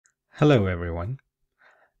Hello everyone.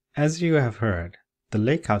 As you have heard, the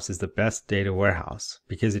Lakehouse is the best data warehouse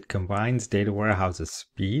because it combines data warehouse's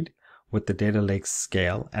speed with the data lake's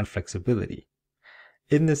scale and flexibility.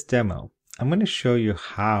 In this demo, I'm going to show you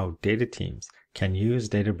how data teams can use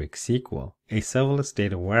Databricks SQL, a serverless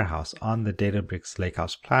data warehouse on the Databricks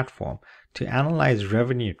Lakehouse platform, to analyze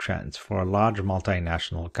revenue trends for a large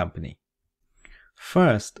multinational company.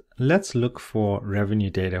 First, let's look for revenue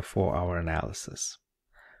data for our analysis.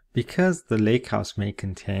 Because the Lakehouse may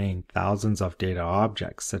contain thousands of data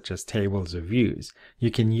objects such as tables or views,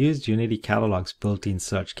 you can use Unity Catalog's built-in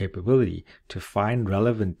search capability to find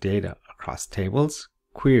relevant data across tables,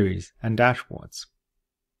 queries, and dashboards.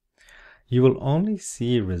 You will only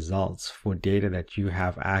see results for data that you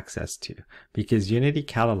have access to because Unity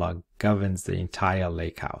Catalog governs the entire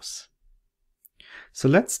Lakehouse. So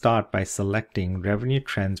let's start by selecting revenue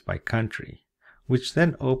trends by country, which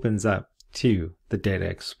then opens up to the Data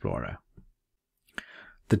Explorer.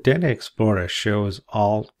 The Data Explorer shows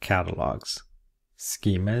all catalogs,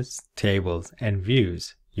 schemas, tables, and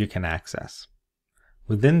views you can access.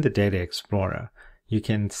 Within the Data Explorer, you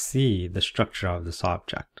can see the structure of this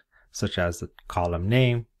object, such as the column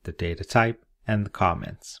name, the data type, and the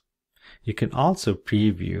comments. You can also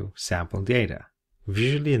preview sample data,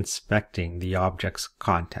 visually inspecting the object's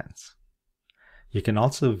contents. You can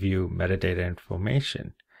also view metadata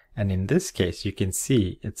information, and in this case, you can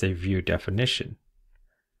see it's a view definition.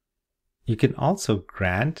 You can also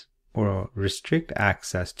grant or restrict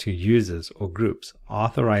access to users or groups,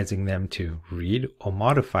 authorizing them to read or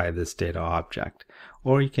modify this data object,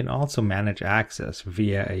 or you can also manage access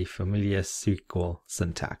via a familiar SQL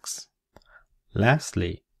syntax.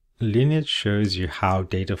 Lastly, lineage shows you how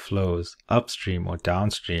data flows upstream or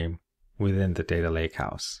downstream within the data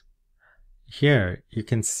lakehouse. Here, you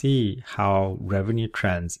can see how revenue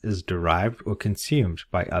trends is derived or consumed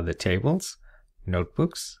by other tables,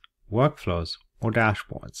 notebooks, workflows, or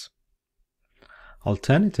dashboards.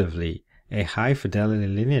 Alternatively, a high-fidelity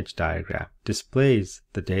lineage diagram displays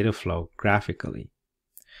the data flow graphically.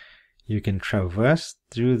 You can traverse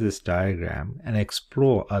through this diagram and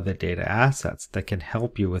explore other data assets that can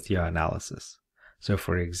help you with your analysis. So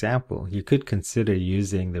for example, you could consider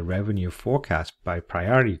using the revenue forecast by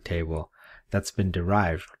priority table that's been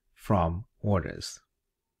derived from orders.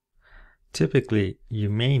 Typically, you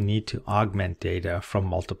may need to augment data from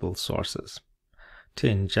multiple sources. To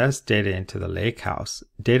ingest data into the Lakehouse,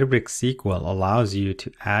 Databricks SQL allows you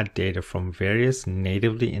to add data from various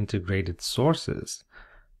natively integrated sources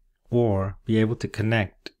or be able to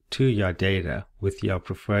connect to your data with your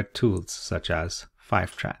preferred tools such as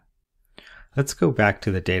Fivetran. Let's go back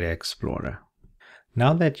to the Data Explorer.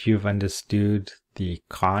 Now that you've understood the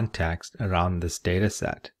context around this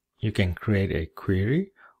dataset, you can create a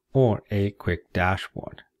query or a quick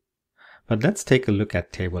dashboard. But let's take a look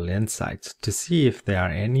at table insights to see if there are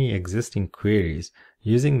any existing queries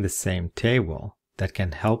using the same table that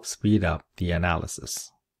can help speed up the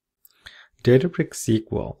analysis. Databricks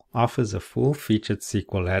SQL offers a full-featured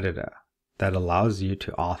SQL editor that allows you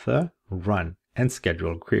to author, run, and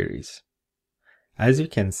schedule queries. As you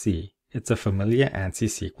can see, it's a familiar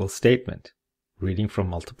ANSI SQL statement, reading from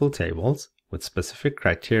multiple tables with specific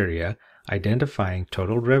criteria identifying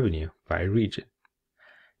total revenue by region.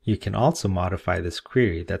 You can also modify this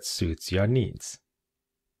query that suits your needs.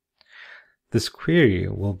 This query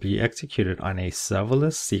will be executed on a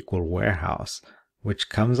serverless SQL warehouse, which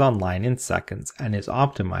comes online in seconds and is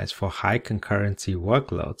optimized for high concurrency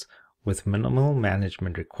workloads with minimal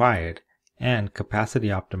management required and capacity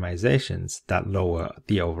optimizations that lower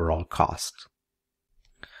the overall cost.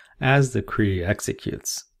 As the query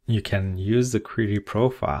executes, you can use the query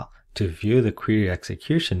profile to view the query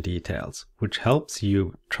execution details, which helps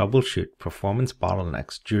you troubleshoot performance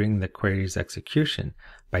bottlenecks during the query's execution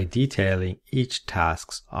by detailing each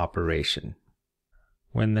task's operation.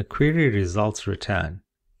 When the query results return,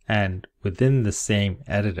 and within the same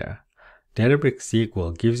editor, Databricks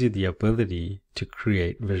SQL gives you the ability to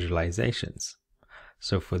create visualizations.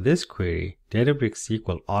 So for this query, Databricks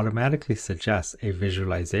SQL automatically suggests a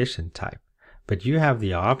visualization type, but you have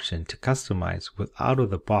the option to customize with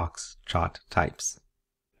out-of-the-box chart types.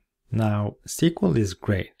 Now, SQL is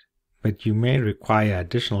great, but you may require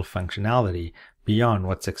additional functionality beyond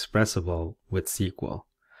what's expressible with SQL.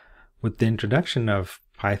 With the introduction of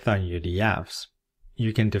Python UDFs,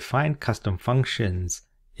 you can define custom functions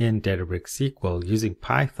in Databricks SQL using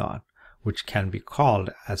Python, which can be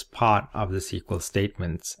called as part of the SQL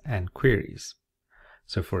statements and queries.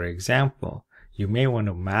 So for example, you may want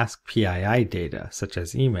to mask PII data, such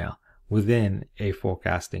as email, within a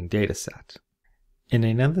forecasting dataset. In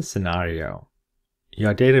another scenario,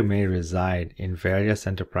 your data may reside in various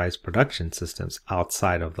enterprise production systems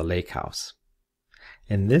outside of the lakehouse.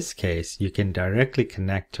 In this case, you can directly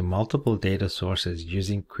connect to multiple data sources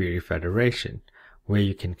using Query Federation, where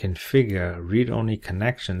you can configure read-only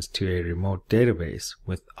connections to a remote database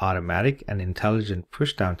with automatic and intelligent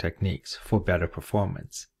pushdown techniques for better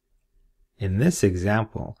performance. In this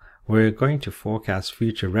example, we're going to forecast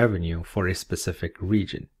future revenue for a specific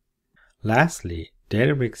region. Lastly,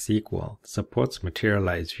 Databricks SQL supports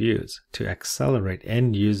materialized views to accelerate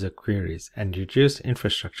end-user queries and reduce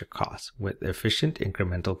infrastructure costs with efficient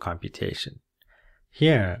incremental computation.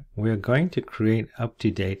 Here, we're going to create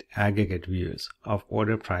up-to-date aggregate views of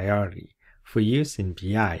order priority for use in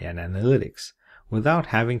BI and analytics without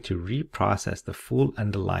having to reprocess the full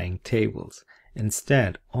underlying tables,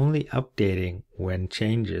 instead only updating when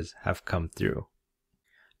changes have come through.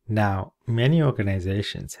 Now, many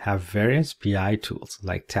organizations have various BI tools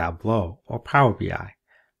like Tableau or PowerBI.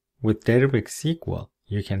 With Databricks SQL,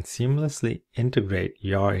 you can seamlessly integrate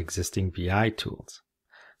your existing BI tools.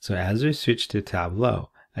 So as we switch to Tableau,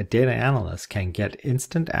 a data analyst can get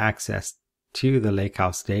instant access to the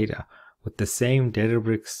lakehouse data with the same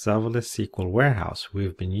Databricks serverless SQL warehouse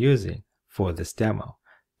we've been using for this demo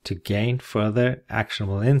to gain further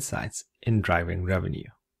actionable insights in driving revenue.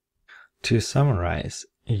 To summarize,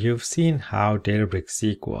 you've seen how Databricks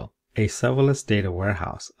SQL, a serverless data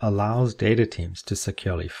warehouse, allows data teams to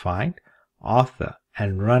securely find, author,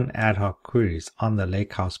 and run ad hoc queries on the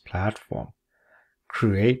lakehouse platform,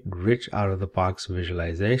 create rich out-of-the-box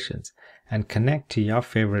visualizations, and connect to your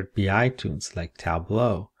favorite BI tools like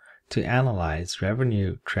Tableau to analyze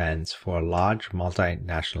revenue trends for a large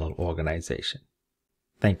multinational organization.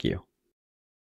 Thank you.